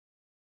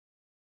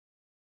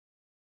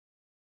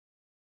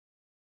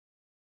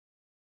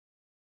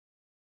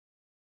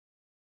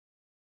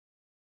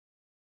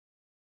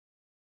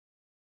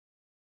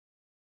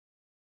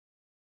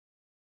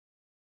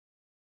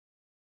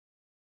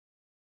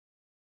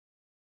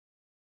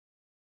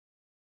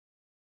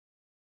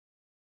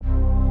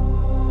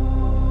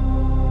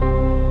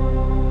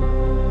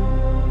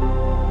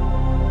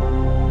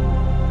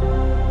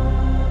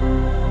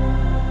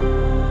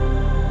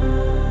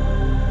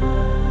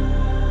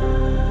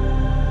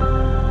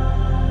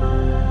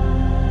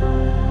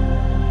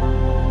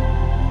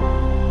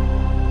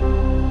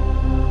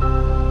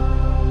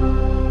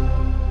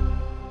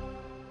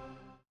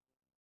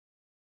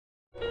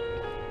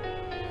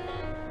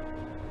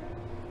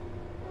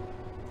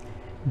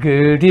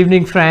Good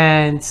evening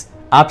friends,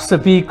 आप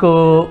सभी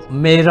को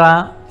मेरा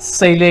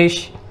शैलेश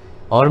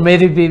और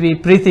मेरी बीवी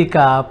प्रीति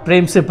का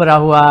प्रेम से भरा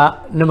हुआ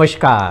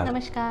नमस्कार।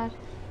 नमस्कार।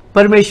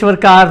 परमेश्वर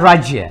का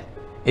राज्य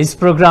इस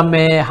प्रोग्राम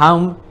में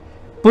हम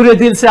पूरे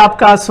दिल से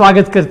आपका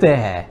स्वागत करते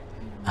हैं।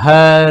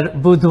 हर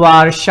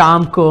बुधवार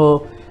शाम को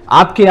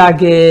आपके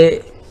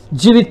आगे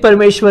जीवित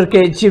परमेश्वर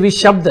के जीवित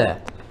शब्द,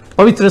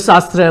 पवित्र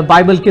शास्त्र,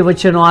 बाइबल के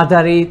वचनों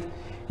आधारित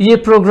ये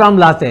प्रोग्राम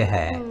लाते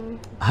हैं।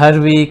 हर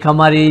वीक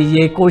हमारी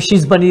ये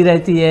कोशिश बनी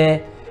रहती है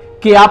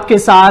कि आपके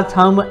साथ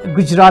हम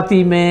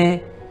गुजराती में,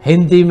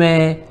 हिंदी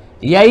में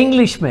या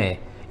इंग्लिश में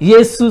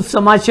ये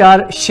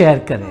सुसमाचार शेयर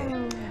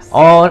करें।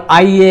 और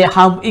आइए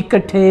हम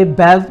इकट्ठे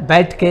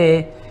बैठ के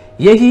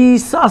यही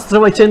शास्त्र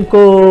वचन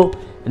को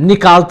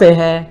निकालते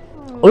हैं,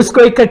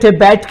 उसको इकट्ठे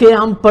बैठ के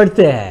हम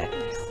पढ़ते हैं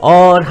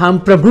और हम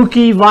प्रभु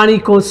की वाणी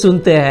को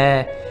सुनते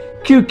हैं,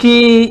 क्योंकि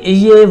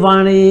ये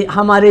वाणी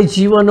हमारे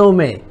जीवनों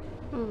में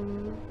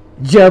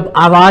जब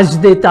आवाज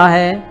देता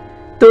है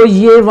तो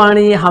ये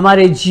वाणी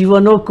हमारे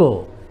जीवनों को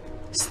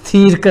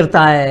स्थिर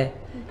करता है।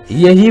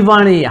 यही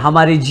वाणी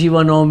हमारे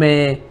जीवनों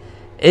में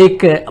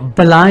एक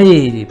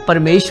भलाई,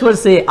 परमेश्वर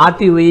से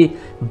आती हुई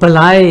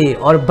भलाई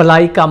और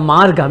भलाई का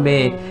मार्ग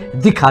हमें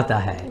दिखाता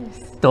है।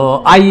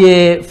 तो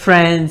आइए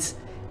फ्रेंड्स,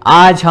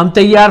 आज हम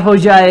तैयार हो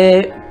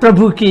जाए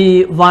प्रभु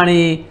की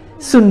वाणी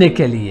सुनने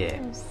के लिए।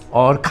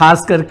 और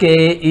खास करके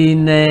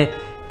इन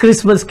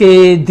क्रिसमस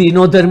के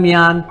दिनों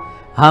दरमियान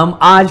हम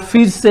आज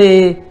फिर से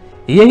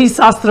यही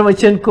शास्त्र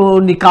वचन को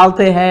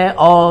निकालते हैं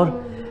और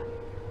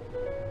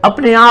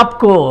अपने आप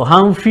को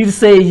हम फिर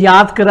से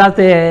याद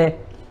कराते हैं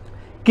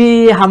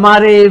कि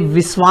हमारे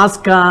विश्वास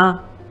का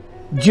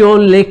जो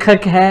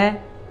लेखक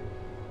है,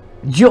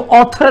 जो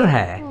ऑथर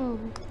है,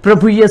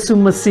 प्रभु यीशु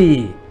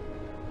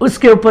मसीह,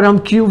 उसके ऊपर हम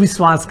क्यों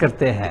विश्वास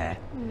करते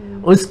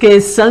हैं, उसके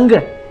संग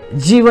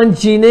जीवन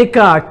जीने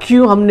का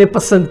क्यों हमने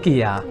पसंद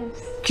किया,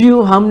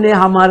 क्यों हमने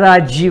हमारा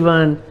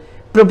जीवन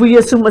प्रभु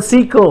यीशु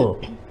मसीह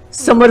को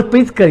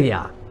समर्पित किया।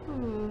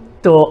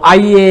 तो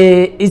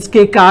आइए,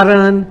 इसके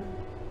कारण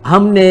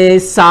हमने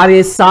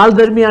सारे साल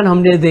दरमियान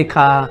हमने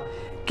देखा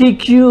कि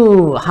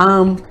क्यों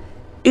हम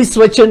इस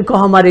वचन को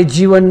हमारे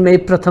जीवन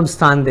में प्रथम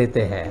स्थान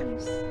देते हैं,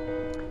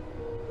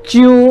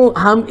 क्यों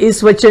हम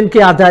इस वचन के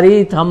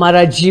आधारित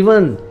हमारा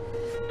जीवन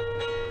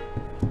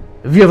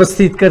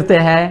व्यवस्थित करते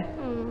हैं।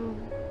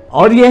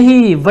 और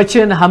यही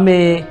वचन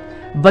हमें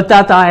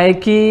बताता है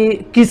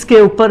कि किसके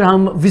ऊपर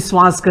हम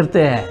विश्वास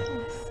करते हैं।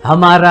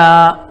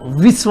 हमारा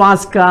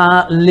विश्वास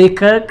का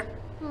लेखक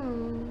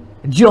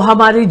जो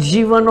हमारे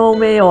जीवनों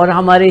में और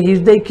हमारे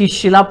हृदय की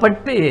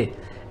शिलापट पे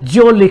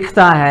जो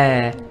लिखता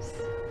है,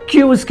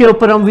 क्यों उसके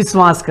ऊपर हम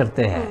विश्वास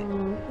करते हैं।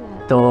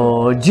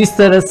 तो जिस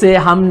तरह से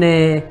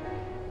हमने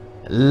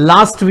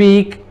लास्ट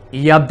वीक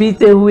या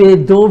बीते हुए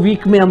 2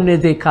 वीक में हमने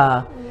देखा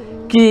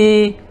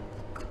कि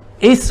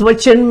इस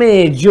वचन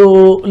में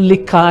जो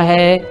लिखा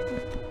है,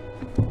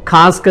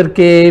 खास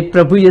करके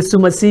प्रभु यीशु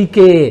मसीह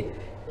के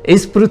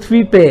इस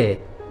पृथ्वी पे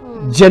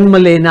जन्म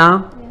लेना,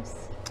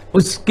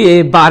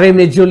 उसके बारे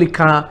में जो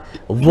लिखा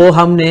वो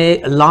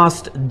हमने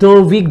लास्ट 2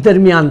 वीक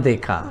दरमियान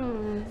देखा।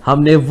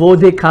 हमने वो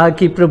देखा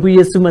कि प्रभु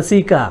यीशु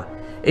मसीह का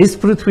इस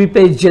पृथ्वी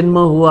पे जन्म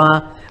हुआ,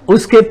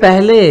 उसके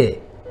पहले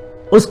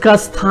उसका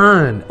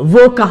स्थान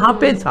वो कहाँ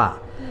पे था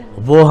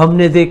वो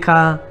हमने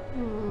देखा।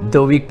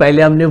 2 वीक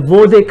पहले हमने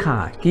वो देखा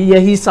कि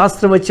यही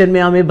शास्त्र वचन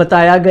में हमें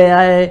बताया गया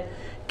है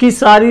कि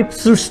सारी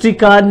सृष्टि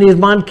का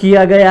निर्माण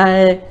किया गया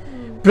है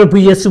प्रभु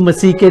यीशु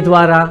मसीह के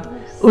द्वारा,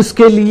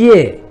 उसके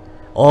लिए,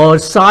 और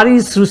सारी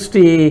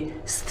सृष्टि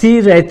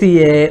स्थिर रहती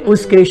है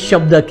उसके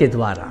शब्द के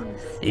द्वारा।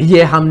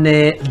 ये हमने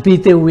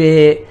बीते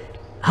हुए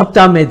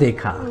हफ्ता में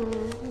देखा।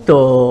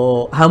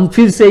 तो हम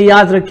फिर से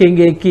याद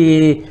रखेंगे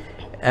कि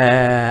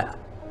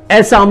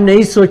ऐसा हम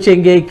नहीं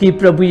सोचेंगे कि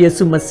प्रभु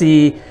यीशु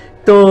मसीह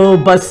तो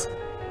बस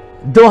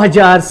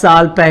 2000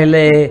 साल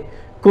पहले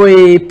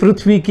कोई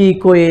पृथ्वी की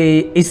कोई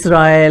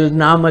इस्राएल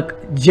नामक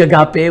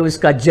जगह पे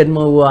उसका जन्म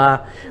हुआ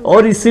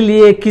और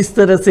इसलिए किस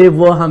तरह से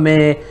वो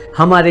हमें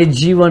हमारे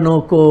जीवनों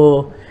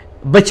को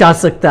बचा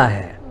सकता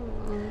है।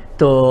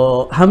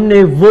 तो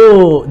हमने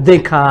वो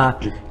देखा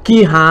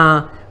कि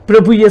हाँ,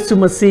 प्रभु यीशु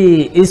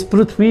मसीह इस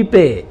पृथ्वी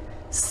पे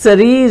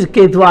शरीर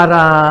के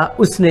द्वारा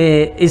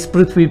उसने इस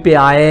पृथ्वी पे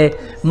आए,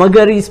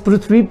 मगर इस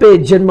पृथ्वी पे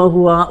जन्म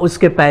हुआ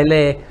उसके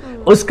पहले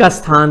उसका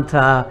स्थान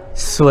था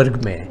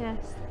स्वर्ग में।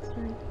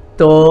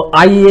 तो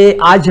आइए,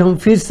 आज हम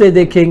फिर से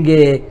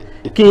देखेंगे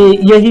कि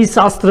यही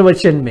शास्त्र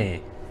वचन में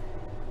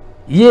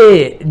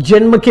ये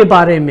जन्म के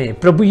बारे में,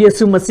 प्रभु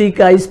यीशु मसीह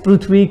का इस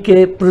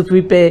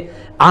पृथ्वी पे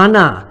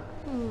आना,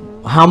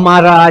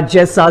 हमारा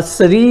जैसा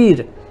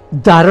शरीर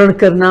धारण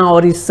करना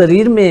और इस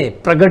शरीर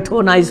में प्रकट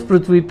होना इस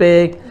पृथ्वी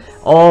पे,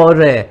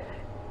 और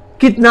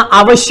कितना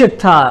आवश्यक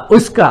था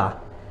उसका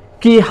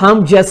कि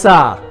हम जैसा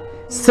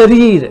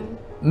शरीर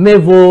में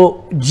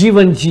वो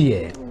जीवन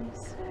जिए।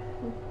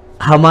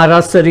 हमारा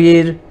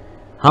शरीर,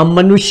 हम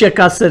मनुष्य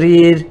का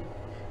शरीर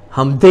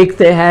हम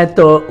देखते हैं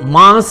तो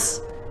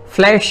मांस,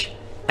 फ्लैश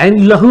एंड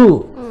लहू,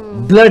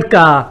 ब्लड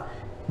का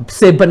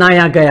से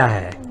बनाया गया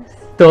है।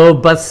 तो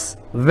बस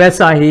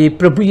वैसा ही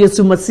प्रभु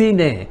यीशु मसीह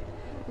ने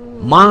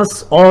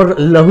मांस और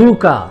लहू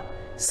का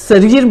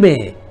शरीर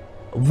में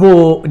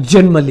वो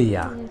जन्म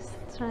लिया।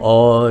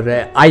 और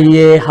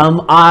आइए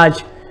हम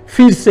आज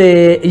फिर से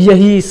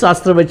यही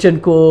शास्त्र वचन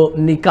को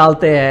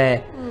निकालते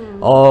हैं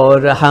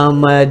और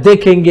हम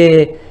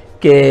देखेंगे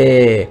कि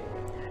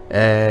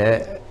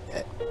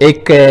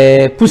एक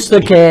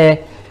पुस्तक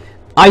है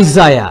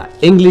आइज़ाया,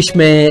 इंग्लिश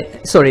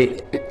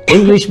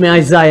में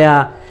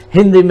आइज़ाया,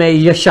 हिंदी में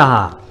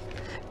यशाया।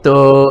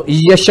 तो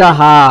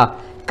यशाया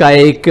का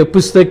एक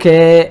पुस्तक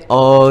है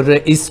और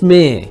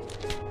इसमें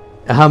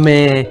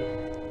हमें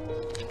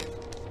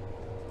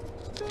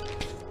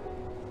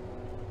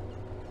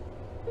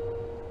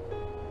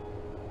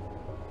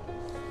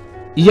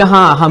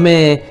यहाँ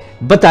हमें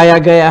बताया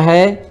गया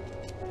है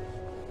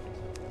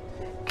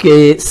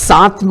कि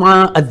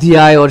 7वां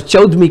अध्याय और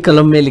 14वीं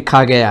कलम में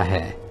लिखा गया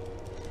है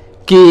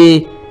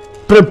कि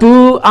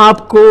प्रभु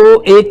आपको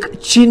एक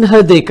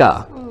चिन्ह देगा,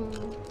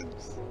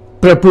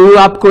 प्रभु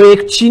आपको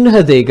एक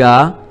चिन्ह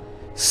देगा,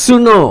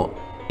 सुनो,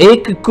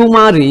 एक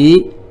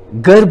कुमारी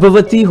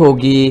गर्भवती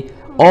होगी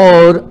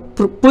और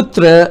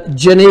पुत्र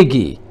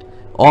जनेगी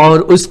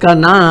और उसका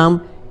नाम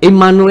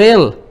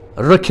इम्मानुएल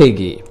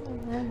रखेगी।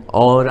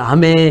 और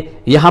हमें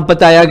यहाँ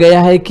बताया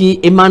गया है कि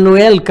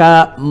इम्मानुएल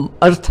का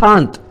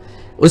अर्थांत,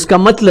 उसका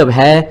मतलब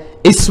है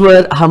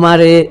ईश्वर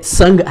हमारे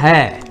संग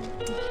है।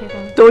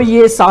 तो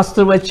ये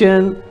शास्त्र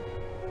वचन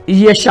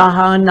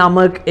यशाया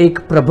नामक एक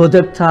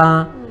प्रबोधक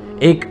था,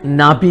 एक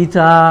नाबी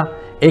था,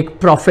 एक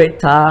प्रोफेट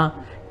था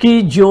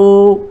कि जो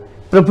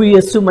प्रभु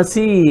यीशु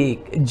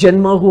मसीह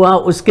जन्म हुआ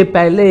उसके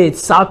पहले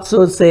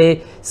 700 से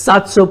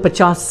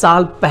 750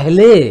 साल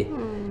पहले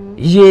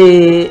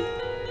ये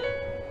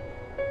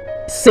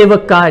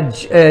सेवक का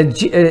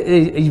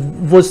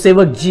वो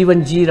सेवक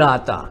जीवन जी रहा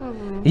था।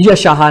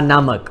 यशाया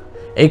नामक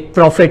एक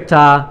प्रोफेट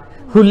था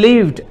who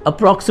lived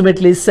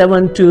approximately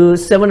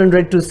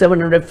 700 to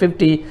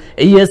 750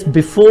 years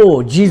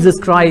before Jesus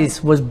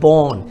Christ was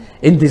born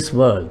in this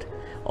world।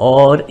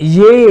 और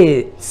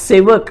ये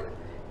सेवक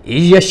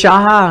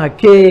यशाया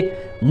के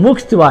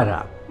मुख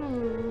द्वारा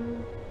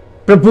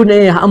प्रभु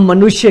ने हम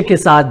मनुष्य के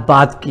साथ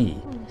बात की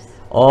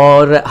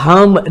और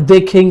हम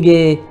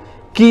देखेंगे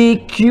कि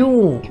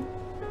क्यों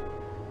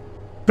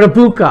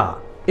प्रभु का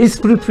इस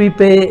पृथ्वी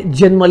पे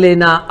जन्म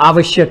लेना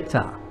आवश्यक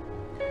था।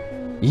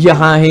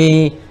 यहाँ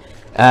ही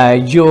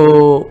जो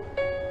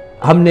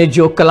हमने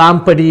जो कलाम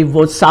पढ़ी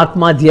वो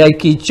 7वां अध्याय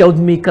की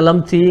 14वीं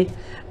कलम थी,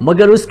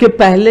 मगर उसके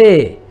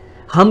पहले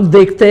हम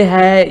देखते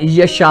हैं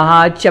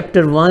यशाया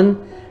chapter 1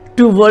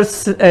 to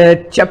verse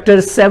chapter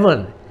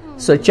 7।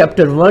 So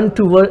chapter 1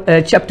 to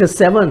chapter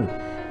 7,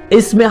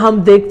 इसमें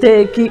हम देखते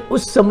हैं कि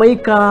उस समय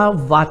का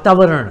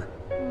वातावरण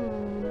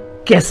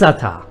कैसा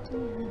था।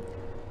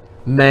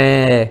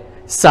 मैं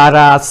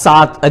सारा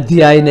 7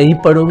 अध्याय नहीं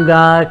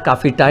पढ़ूंगा,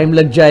 काफी टाइम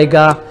लग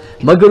जाएगा,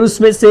 मगर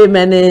उसमें से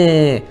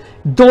मैंने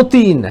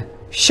 2-3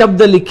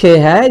 शब्द लिखे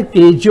हैं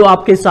कि जो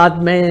आपके साथ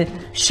मैं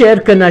शेयर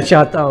करना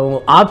चाहता हूं।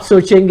 आप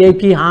सोचेंगे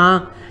कि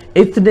हाँ,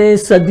 इतने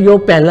सदियों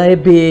पहले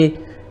भी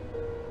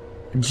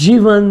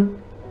जीवन,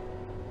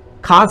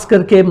 खास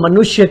करके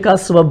मनुष्य का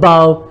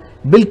स्वभाव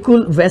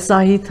बिल्कुल वैसा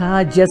ही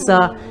था जैसा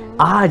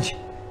आज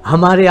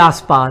हमारे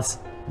आसपास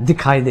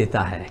दिखाई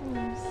देता है।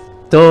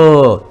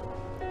 तो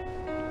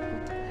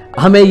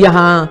हमें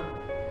यहां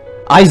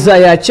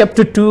आइज़ाया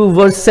चैप्टर 2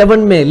 वर्स 7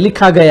 में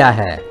लिखा गया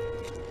है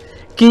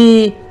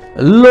कि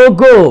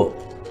लोगों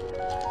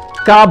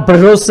का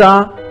भरोसा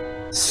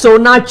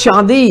सोना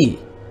चांदी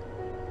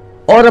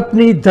और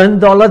अपनी धन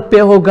दौलत पे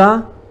होगा,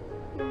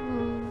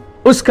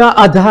 उसका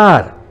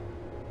आधार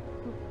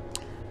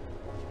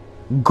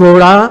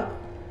घोड़ा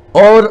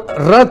और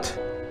रथ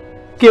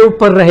के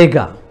ऊपर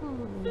रहेगा।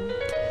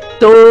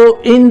 तो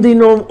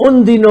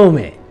उन दिनों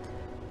में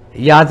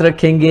याद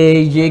रखेंगे,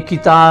 ये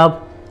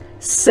किताब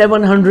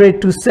 700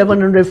 to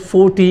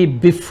 740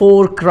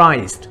 बिफोर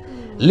क्राइस्ट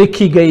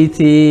लिखी गई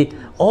थी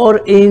और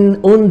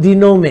उन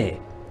दिनों में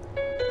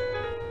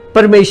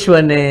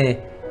परमेश्वर ने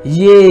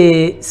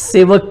ये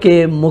सेवक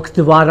के मुख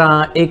द्वारा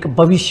एक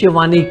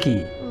भविष्यवाणी की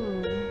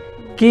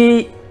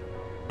कि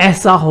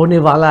ऐसा होने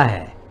वाला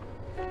है।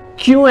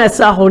 क्यों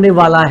ऐसा होने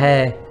वाला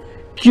है?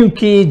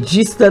 क्योंकि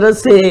जिस तरह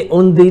से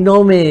उन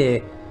दिनों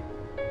में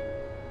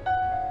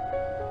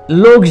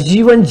लोग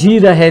जीवन जी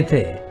रहे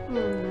थे,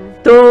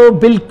 तो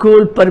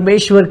बिल्कुल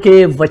परमेश्वर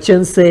के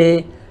वचन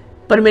से,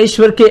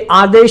 परमेश्वर के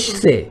आदेश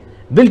से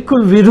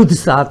बिल्कुल विरुद्ध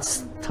साथ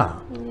था।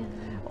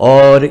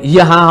 और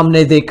यहां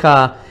हमने देखा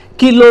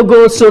कि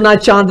लोगों सोना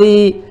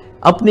चांदी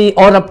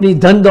अपनी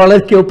धन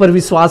दौलत के ऊपर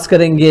विश्वास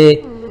करेंगे,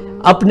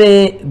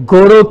 अपने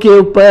घोड़ों के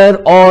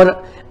ऊपर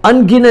और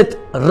अनगिनत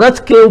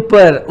रथ के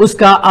ऊपर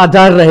उसका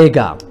आधार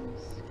रहेगा।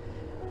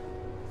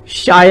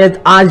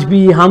 शायद आज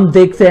भी हम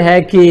देखते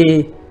हैं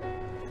कि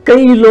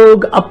कई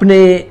लोग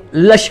अपने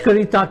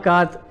लश्करी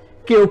ताकत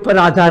के ऊपर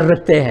आधार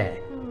रखते हैं,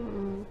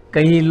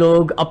 कई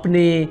लोग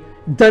अपनी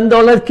धन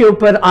दौलत के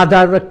ऊपर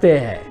आधार रखते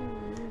हैं।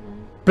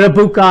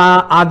 प्रभु का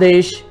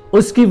आदेश,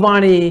 उसकी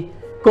वाणी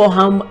को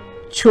हम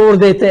छोड़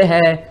देते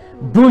हैं,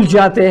 भूल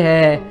जाते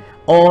हैं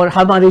और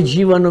हमारे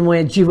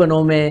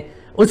जीवनों में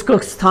उसको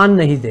स्थान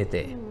नहीं देते।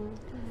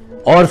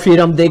 और फिर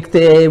हम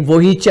देखते हैं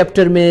वही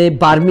चैप्टर में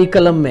 12वीं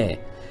कलम में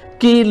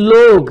कि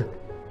लोग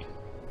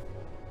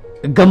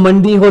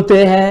घमंडी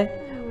होते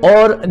हैं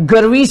और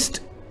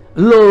गर्विष्ठ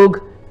लोग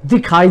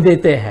दिखाई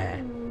देते हैं।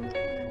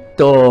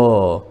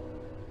 तो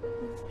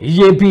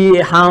ये भी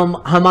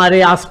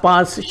हमारे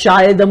आसपास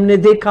शायद हमने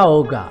देखा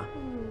होगा।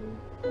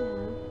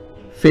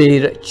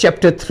 फिर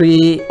चैप्टर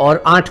 3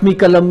 और 8वीं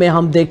कलम में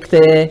हम देखते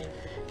हैं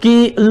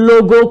कि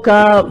लोगों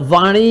का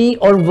वाणी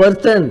और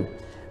वर्तन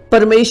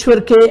परमेश्वर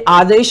के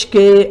आदेश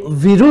के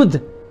विरुद्ध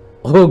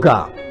होगा।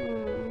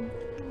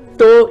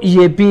 तो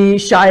ये भी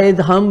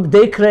शायद हम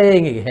देख रहे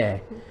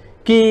हैं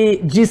कि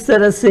जिस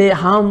तरह से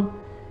हम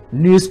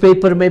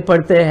न्यूज़पेपर में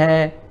पढ़ते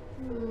हैं,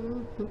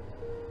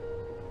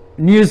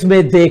 न्यूज़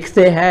में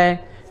देखते हैं,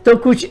 तो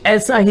कुछ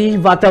ऐसा ही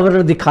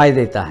वातावरण दिखाई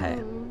देता है।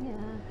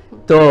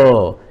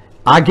 तो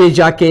आगे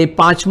जाके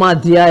 5वां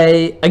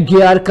अध्याय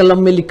 11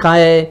 कलम में लिखा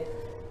है,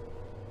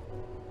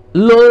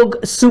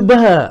 लोग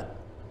सुबह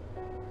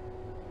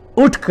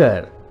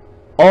उठकर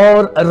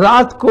और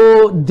रात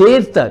को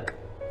देर तक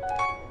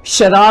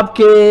शराब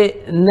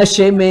के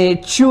नशे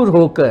में चूर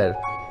होकर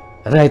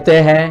रहते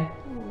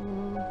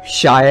हैं।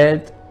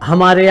 शायद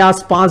हमारे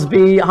आसपास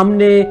भी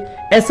हमने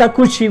ऐसा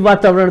कुछ ही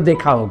वातावरण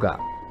देखा होगा।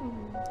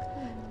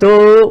 तो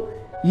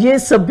ये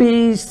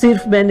सभी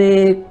सिर्फ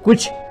मैंने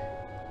कुछ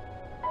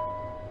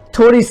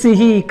थोड़ी सी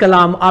ही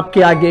कलाम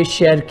आपके आगे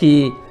शेयर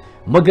की,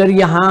 मगर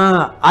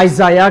यहाँ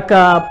आइजाया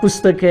का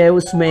पुस्तक है,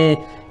 उसमें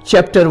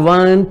चैप्टर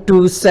 1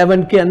 to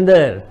 7 के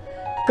अंदर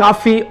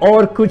काफी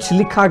और कुछ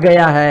लिखा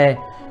गया है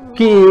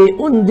कि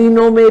उन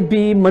दिनों में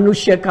भी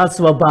मनुष्य का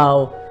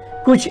स्वभाव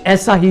कुछ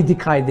ऐसा ही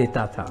दिखाई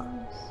देता था।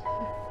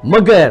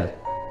 मगर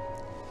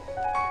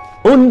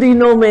उन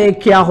दिनों में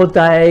क्या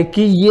होता है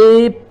कि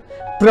ये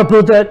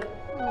प्रबोधक,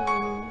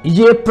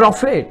 ये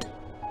प्रॉफिट,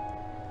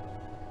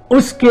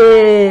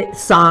 उसके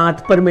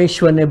साथ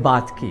परमेश्वर ने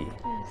बात की,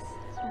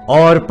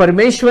 और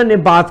परमेश्वर ने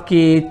बात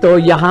की तो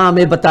यहां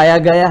हमें बताया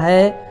गया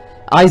है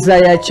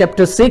आइजाया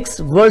चैप्टर 6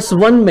 वर्स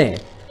 1 में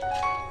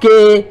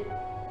कि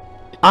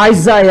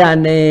आइजाया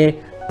ने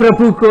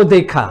प्रभु को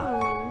देखा।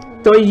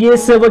 तो ये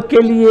सेवक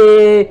के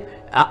लिए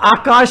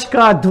आकाश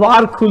का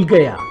द्वार खुल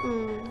गया,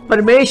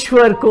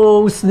 परमेश्वर को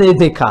उसने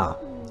देखा।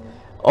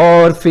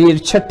 और फिर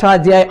 6ठा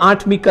अध्याय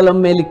 8वीं कलम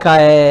में लिखा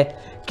है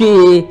कि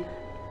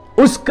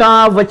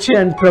उसका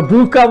वचन,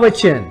 प्रभु का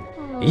वचन,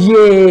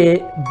 ये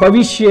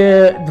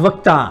भविष्य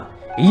वक्ता,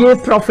 ये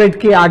प्रॉफिट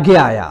के आगे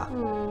आया,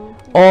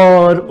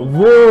 और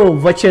वो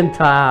वचन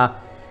था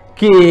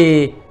कि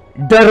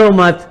डरो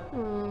मत,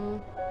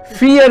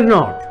 फियर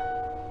नॉट।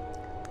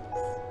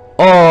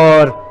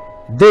 और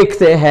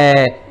देखते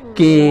हैं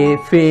कि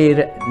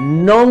फिर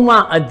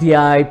 9वां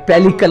अध्याय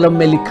 1 कलम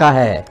में लिखा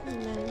है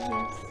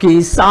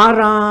कि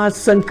सारा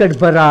संकट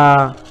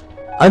भरा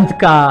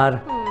अंधकार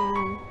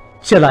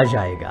चला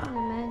जाएगा।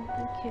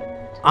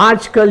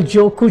 आजकल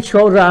जो कुछ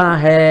हो रहा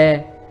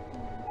है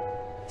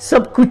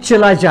सब कुछ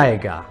चला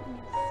जाएगा,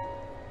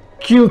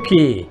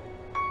 क्योंकि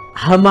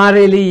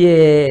हमारे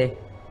लिए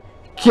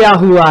क्या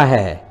हुआ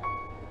है।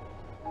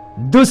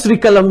 दूसरी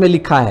कलम में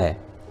लिखा है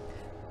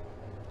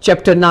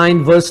चैप्टर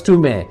 9 वर्स 2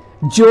 में,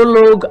 जो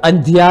लोग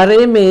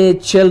अंधियारे में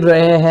चल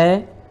रहे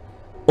हैं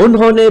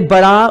उन्होंने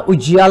बड़ा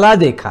उजियाला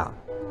देखा,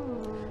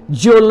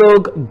 जो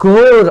लोग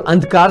घोर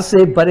अंधकार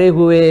से भरे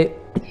हुए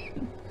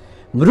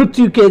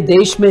मृत्यु के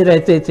देश में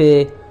रहते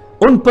थे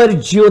उन पर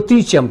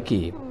ज्योति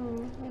चमकी।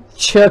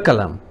 6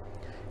 कलम,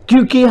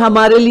 क्योंकि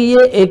हमारे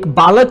लिए एक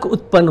बालक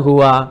उत्पन्न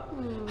हुआ,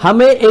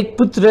 हमें एक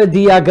पुत्र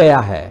दिया गया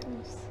है,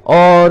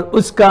 और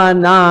उसका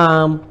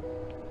नाम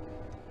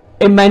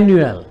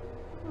इमैनुअल,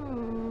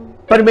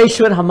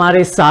 परमेश्वर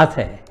हमारे साथ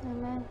है,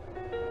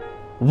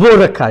 वो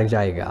रखा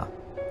जाएगा।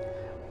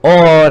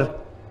 और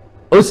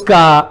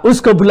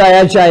उसको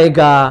बुलाया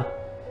जाएगा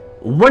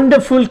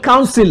wonderful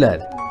councillor,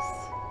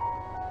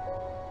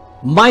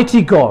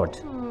 mighty God,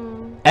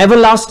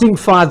 everlasting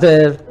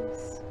father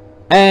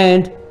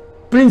and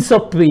Prince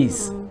of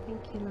peace.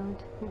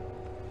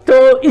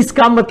 तो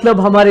इसका मतलब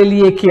हमारे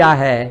लिए क्या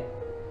है,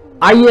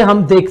 आइए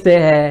हम देखते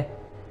हैं।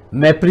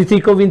 मैं प्रीति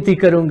को विनती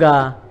करूंगा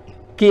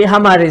कि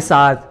हमारे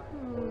साथ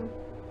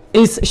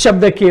इस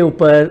शब्द के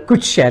ऊपर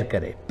कुछ शेयर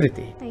करें।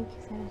 प्रीति।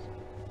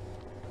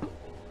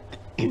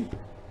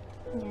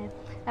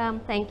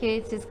 Thank you.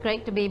 It's just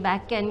great to be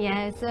back, and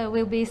yes,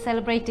 we'll be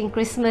celebrating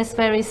Christmas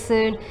very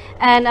soon.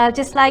 And I'd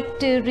just like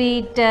to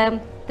read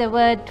the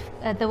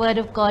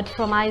word of God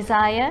from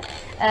Isaiah,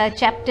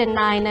 chapter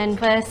 9 and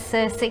verse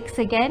 6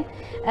 again.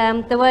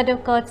 The word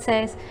of God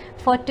says,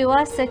 "For to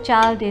us a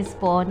child is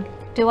born,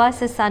 to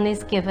us a son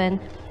is given,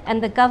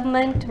 and the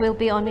government will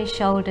be on his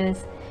shoulders,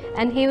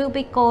 and he will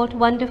be called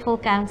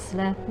Wonderful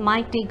Counselor,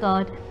 Mighty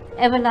God,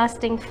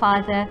 Everlasting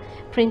Father,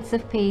 Prince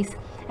of Peace.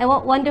 and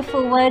what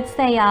wonderful words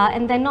they are.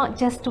 And they're not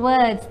just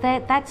words,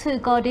 that's who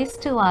God is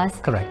to us.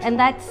 Correct. And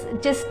that's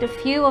just a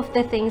few of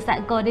the things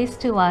that God is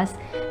to us.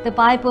 The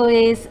Bible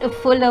is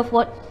full of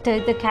what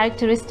the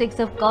characteristics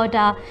of God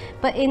are,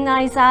 but in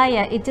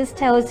Isaiah it just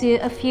tells you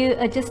a few,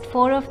 just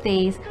 4 of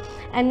these.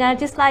 And I'd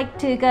just like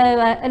to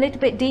go a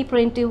little bit deeper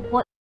into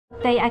what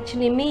they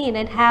actually mean,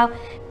 and how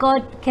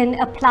God can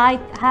apply,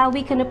 how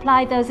we can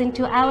apply those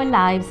into our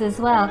lives as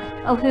well,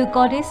 of who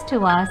God is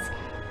to us.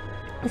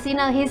 So, you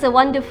know, he's a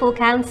wonderful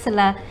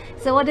counselor.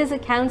 So what does a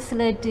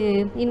counselor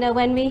do? You know,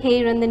 when we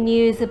hear in the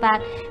news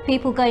about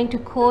people going to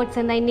courts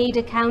and they need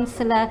a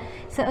counselor,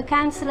 so a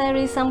counselor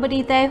is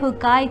somebody there who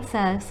guides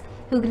us,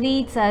 who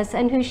leads us,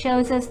 and who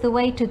shows us the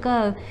way to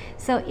go.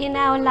 So in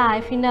our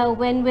life, you know,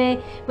 when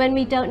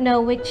we don't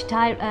know which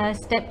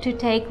step to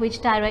take,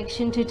 which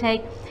direction to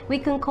take, we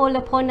can call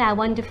upon our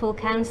wonderful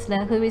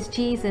counselor, who is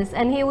Jesus,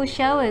 and he will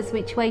show us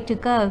which way to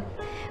go.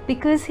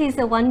 Because he's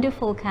a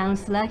wonderful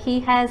counselor, he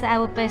has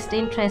our best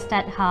interest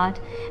at heart,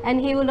 and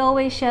he will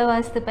always show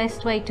us the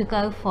best way to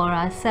go for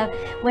us. So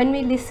when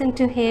we listen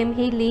to him,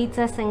 he leads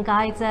us and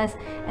guides us,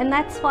 and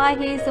that's why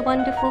he is a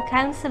wonderful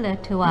counselor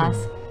to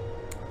us.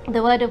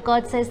 The word of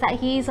God says that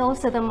he is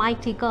also the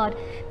mighty God.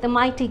 The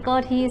mighty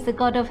God, he is the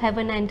God of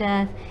heaven and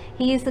earth.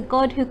 He is the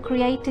God who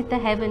created the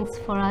heavens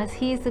for us.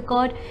 He is the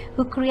God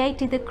who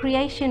created the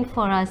creation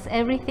for us.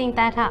 Everything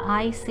that our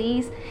eye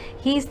sees,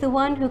 he is the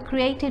one who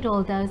created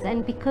all those.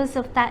 And because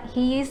of that,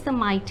 he is the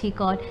mighty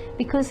God,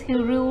 because he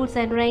rules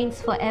and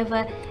reigns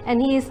forever.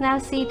 And he is now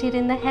seated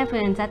in the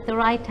heavens at the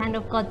right hand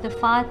of God the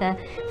Father,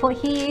 for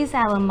he is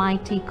our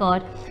mighty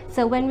God.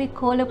 So when we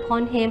call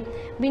upon him,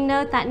 we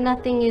know that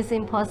nothing is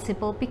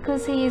impossible,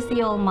 because he is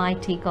the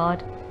Almighty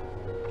God.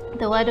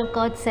 The word of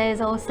God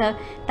says also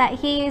that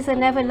he is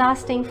an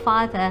everlasting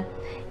Father.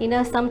 You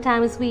know,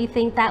 sometimes we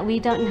think that we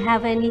don't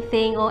have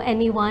anything or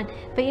anyone,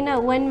 but you know,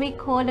 when we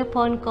call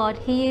upon God,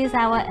 he is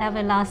our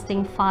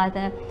everlasting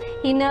Father.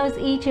 He knows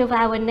each of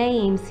our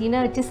names. You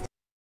know, just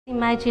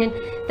imagine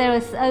there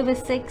are over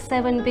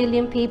 6-7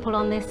 billion people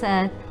on this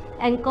earth,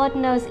 and God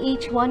knows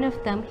each one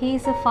of them. He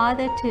is a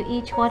father to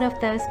each one of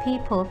those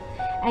people.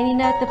 And you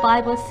know, the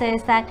Bible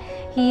says that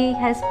he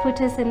has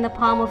put us in the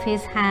palm of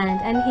his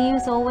hand, and he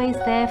is always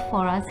there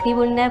for us. He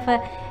will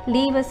never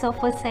leave us or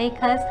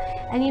forsake us.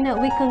 And you know,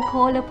 we can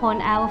call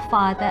upon our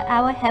Father,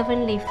 our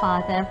Heavenly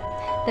Father.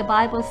 The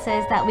Bible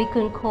says that we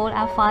can call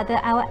our Father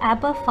our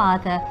Abba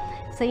Father.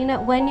 So you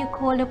know, when you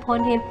call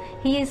upon him,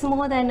 he is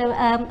more than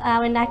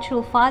our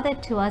natural father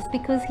to us,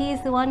 because he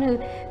is the one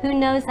who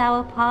knows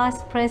our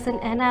past,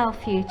 present and our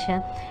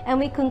future. And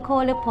we can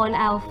call upon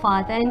our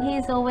Father, and he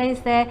is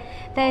always there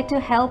to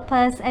help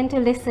us and to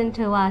listen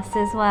to us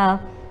as well.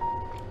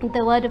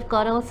 The word of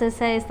God also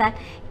says that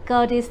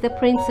God is the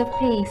Prince of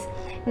Peace.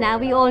 Now,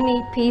 we all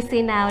need peace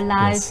in our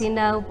lives. Yes. You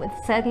know, with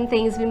certain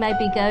things we may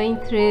be going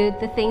through,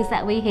 the things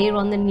that we hear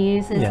on the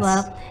news as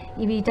well.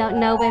 We don't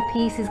know where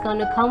peace is going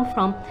to come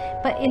from.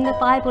 But in the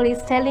Bible,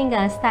 it's telling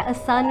us that a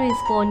son is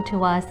born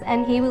to us,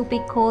 and he will be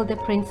called the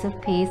Prince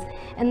of Peace.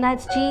 And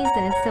that's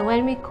Jesus. So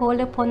when we call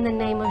upon the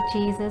name of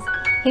Jesus,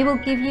 he will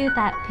give you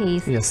that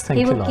peace. Yes, thank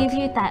you, Lord. He will give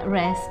you that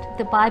rest.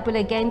 The Bible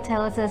again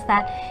tells us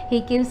that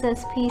he gives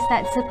us peace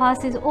that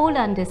surpasses all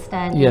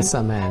understanding. Yes,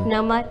 amen.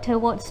 No matter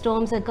what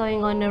storms are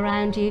going on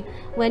around you,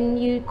 when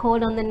you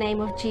call on the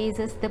name of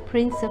Jesus, the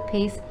Prince of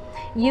Peace,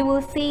 you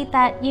will see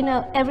that, you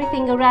know,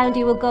 everything around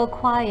you will go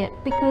quiet,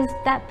 because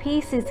that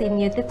peace is in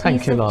you. The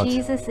peace of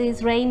Jesus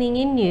is reigning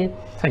in you.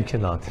 Thank you,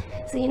 Lord.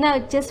 So, you know,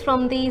 just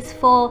from these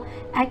 4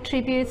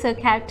 attributes or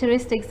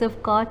characteristics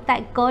of God,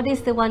 that God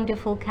is the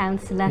wonderful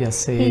counselor.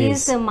 Yes, he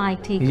is the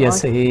mighty God.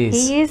 Yes, he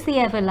is. He is the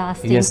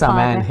everlasting yes, Father.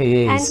 Amen.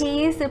 He is. And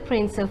he is the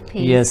Prince of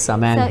Peace. Yes,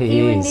 amen. So he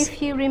even is.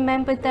 if you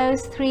remember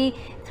those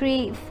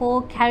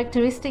 4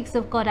 characteristics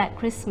of God at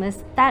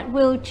Christmas, that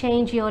will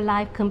change your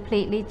life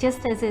completely,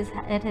 just as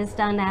it has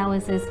done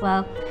ours as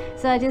well.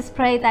 So I just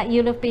pray that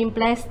you'll have been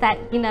blessed, that,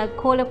 you know,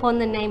 call upon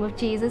the name of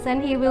Jesus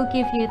and he will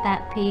give you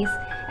that peace.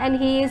 And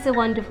he is a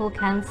wonderful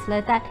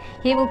counselor, that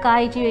he will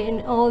guide you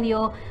in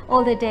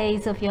all the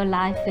days of your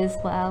life as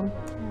well.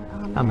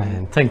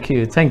 Amen. Thank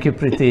you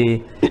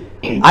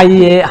प्रीति.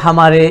 आइए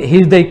हमारे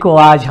हृदय को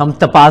आज हम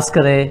तपास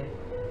करें.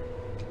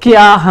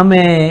 क्या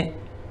हमें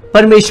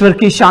परमेश्वर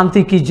की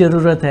शांति की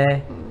जरूरत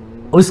है,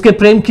 उसके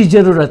प्रेम की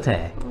जरूरत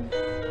है?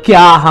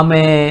 क्या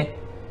हमें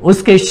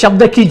उसके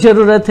शब्द की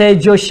जरूरत है,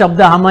 जो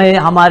शब्द हमें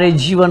हमारे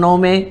जीवनों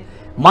में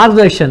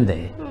मार्गदर्शन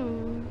दे?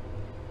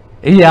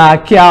 या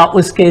क्या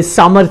उसके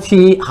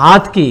सामर्थी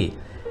हाथ की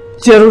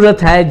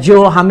जरूरत है,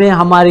 जो हमें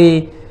हमारी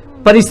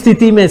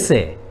परिस्थिति में से,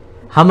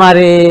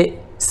 हमारे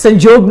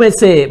संजोग में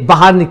से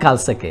बाहर निकाल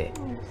सके?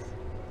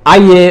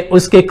 आइए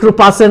उसके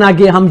कृपासन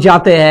आगे हम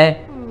जाते हैं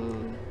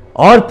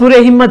और पूरे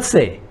हिम्मत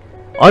से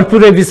और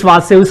पूरे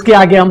विश्वास से उसके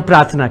आगे हम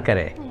प्रार्थना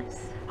करें.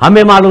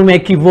 हमें मालूम है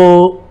कि वो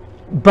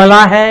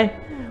भला है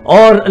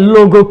और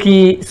लोगों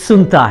की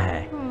सुनता है.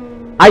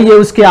 आइए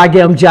उसके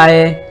आगे हम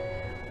जाए.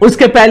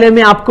 उसके पहले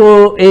मैं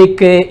आपको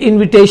एक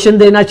इनविटेशन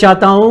देना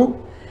चाहता हूं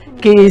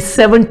कि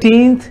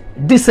 17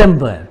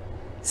 दिसंबर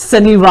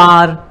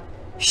शनिवार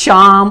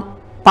शाम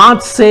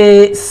 5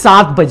 से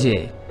 7 बजे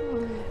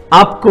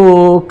आपको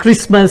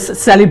क्रिसमस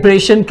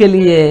सेलिब्रेशन के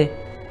लिए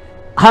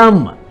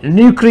हम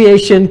new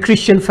creation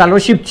Christian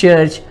fellowship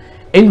church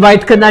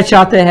invite करना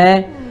चाहते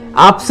हैं।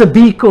 आप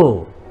सभी को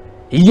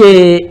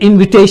ये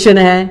इनविटेशन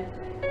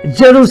है।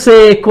 जरूर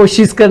से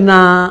कोशिश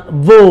करना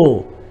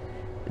वो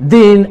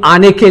दिन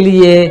आने के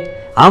लिए।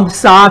 हम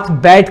साथ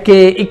बैठ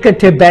के,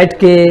 इकट्ठे बैठ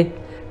के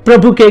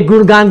प्रभु के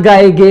गुणगान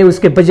गाएंगे,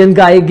 उसके भजन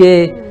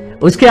गाएंगे,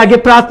 उसके आगे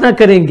प्रार्थना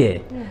करेंगे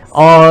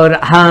और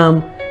हम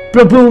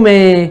प्रभु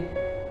में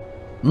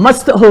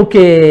मस्त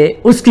होके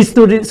उसकी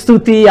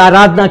स्तुति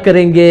आराधना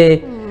करेंगे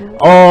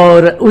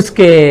और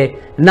उसके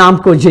नाम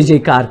को जय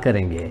जयकार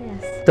करेंगे।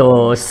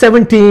 तो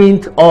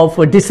 17th of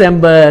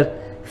December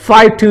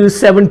 5 to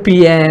 7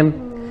 PM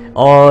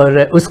और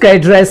उसका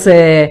एड्रेस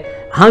है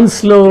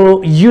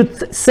हंसलो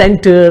youth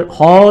centre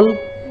hall,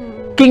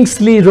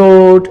 Kingsley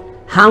road,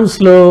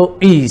 हंसलो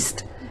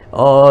east.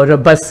 और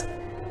बस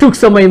टूक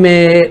समय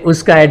में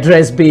उसका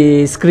एड्रेस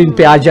भी स्क्रीन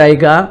पे आ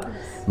जाएगा।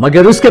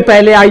 मगर उसके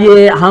पहले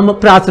आइए हम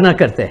प्रार्थना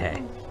करते हैं।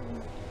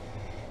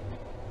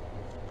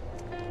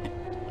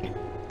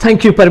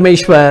 थैंक यू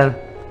परमेश्वर,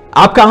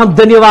 आपका हम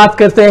धन्यवाद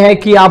करते हैं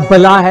कि आप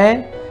भला है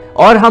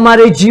और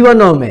हमारे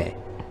जीवनों में,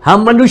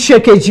 हम मनुष्य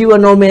के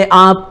जीवनों में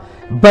आप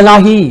भला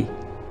ही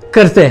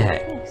करते हैं।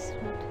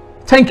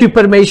 थैंक यू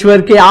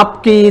परमेश्वर कि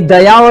आपकी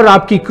दया और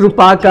आपकी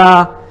कृपा का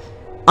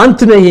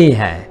अंत नहीं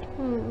है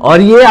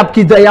और ये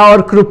आपकी दया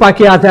और कृपा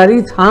के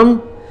आधारित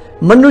हम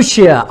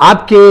मनुष्य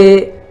आपके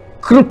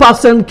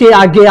कृपासन के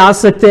आगे आ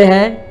सकते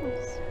हैं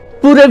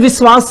पूरे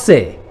विश्वास से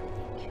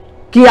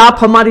कि आप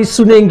हमारी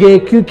सुनेंगे,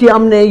 क्योंकि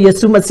हमने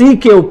यीशु मसीह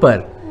के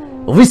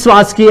ऊपर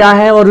विश्वास किया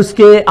है और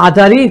उसके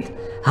आधारित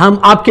हम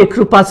आपके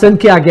कृपासन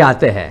के आगे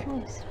आते हैं।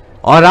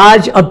 और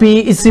आज अभी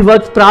इसी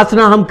वक्त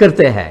प्रार्थना हम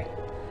करते हैं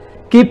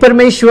कि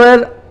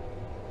परमेश्वर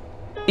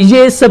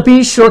ये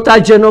सभी श्रोता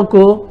जनों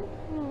को,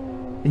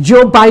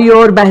 जो भाई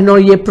और बहनों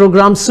ये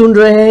प्रोग्राम सुन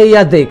रहे हैं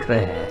या देख रहे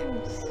हैं,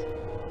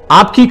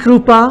 आपकी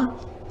कृपा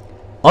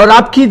और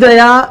आपकी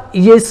दया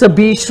ये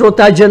सभी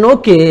श्रोता जनों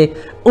के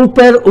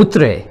ऊपर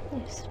उतरे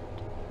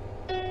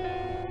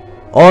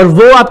और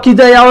वो आपकी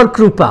दया और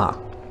कृपा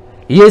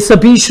ये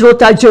सभी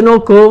श्रोता जनों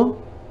को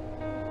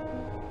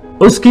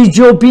उसकी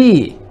जो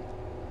भी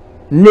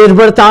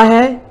निर्भरता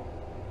है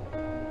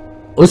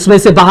उसमें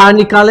से बाहर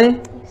निकाले।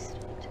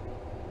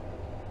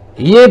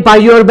 ये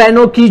भाई और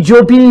बहनों की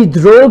जो भी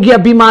रोग या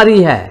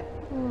बीमारी है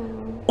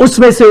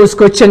उसमें से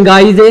उसको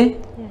चंगाई दे।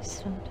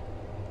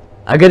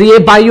 अगर ये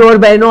भाई और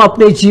बहनों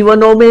अपने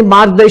जीवनों में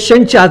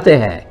मार्गदर्शन चाहते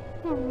हैं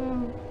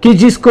कि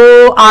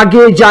जिसको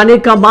आगे जाने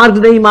का मार्ग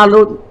नहीं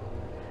मालूम,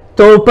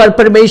 तो पर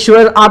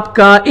परमेश्वर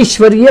आपका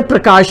ईश्वरीय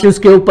प्रकाश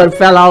उसके ऊपर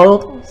फैलाओ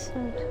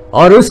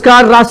और उसका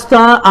रास्ता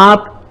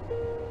आप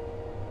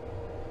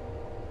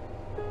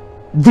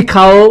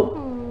दिखाओ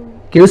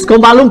कि उसको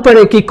मालूम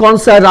पड़े कि कौन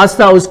सा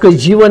रास्ता उसके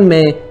जीवन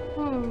में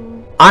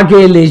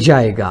आगे ले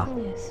जाएगा।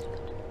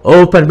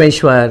 ओ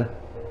परमेश्वर,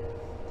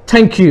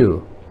 थैंक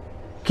यू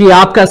कि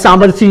आपका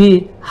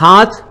सामर्थी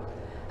हाथ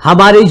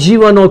हमारे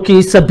जीवनों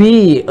की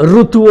सभी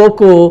ऋतुओं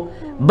को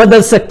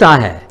बदल सकता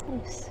है।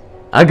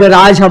 अगर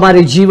आज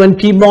हमारे जीवन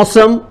की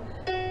मौसम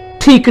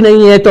ठीक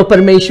नहीं है तो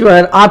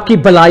परमेश्वर आपकी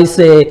भलाई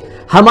से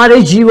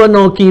हमारे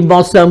जीवनों की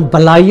मौसम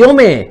भलाइयों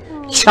में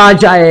छा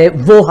जाए,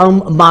 वो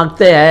हम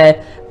मांगते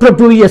हैं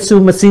प्रभु यीशु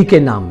मसीह के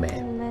नाम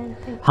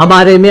में।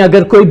 हमारे में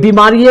अगर कोई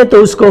बीमारी है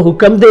तो उसको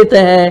हुक्म देते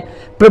हैं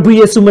प्रभु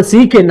यीशु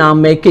मसीह के नाम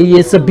में कि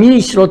ये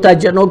सभी श्रोता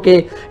जनों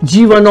के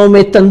जीवनों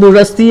में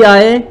तंदुरुस्ती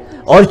आए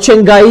और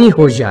चंगाई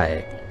हो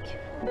जाए।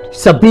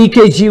 सभी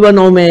के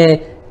जीवनों में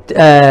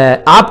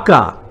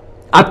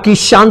आपकी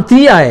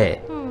शांति आए,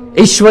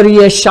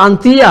 ईश्वरीय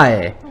शांति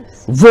आए,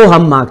 वो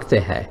हम मांगते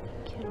हैं।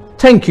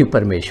 थैंक यू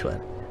परमेश्वर,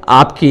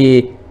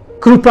 आपकी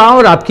कृपा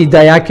और आपकी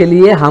दया के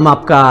लिए हम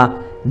आपका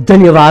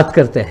धन्यवाद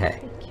करते हैं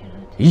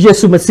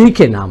यीशु मसीह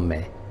के नाम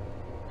में,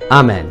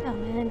 आमेन।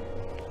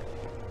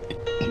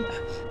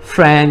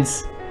 Friends,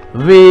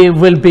 we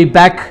will be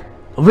back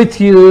with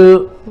you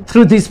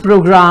through this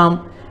program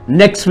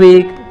next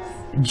week.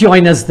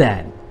 Join us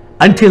then.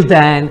 Until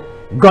then,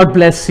 God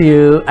bless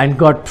you and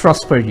God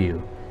prosper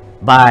you.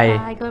 Bye.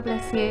 Bye. God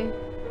bless you.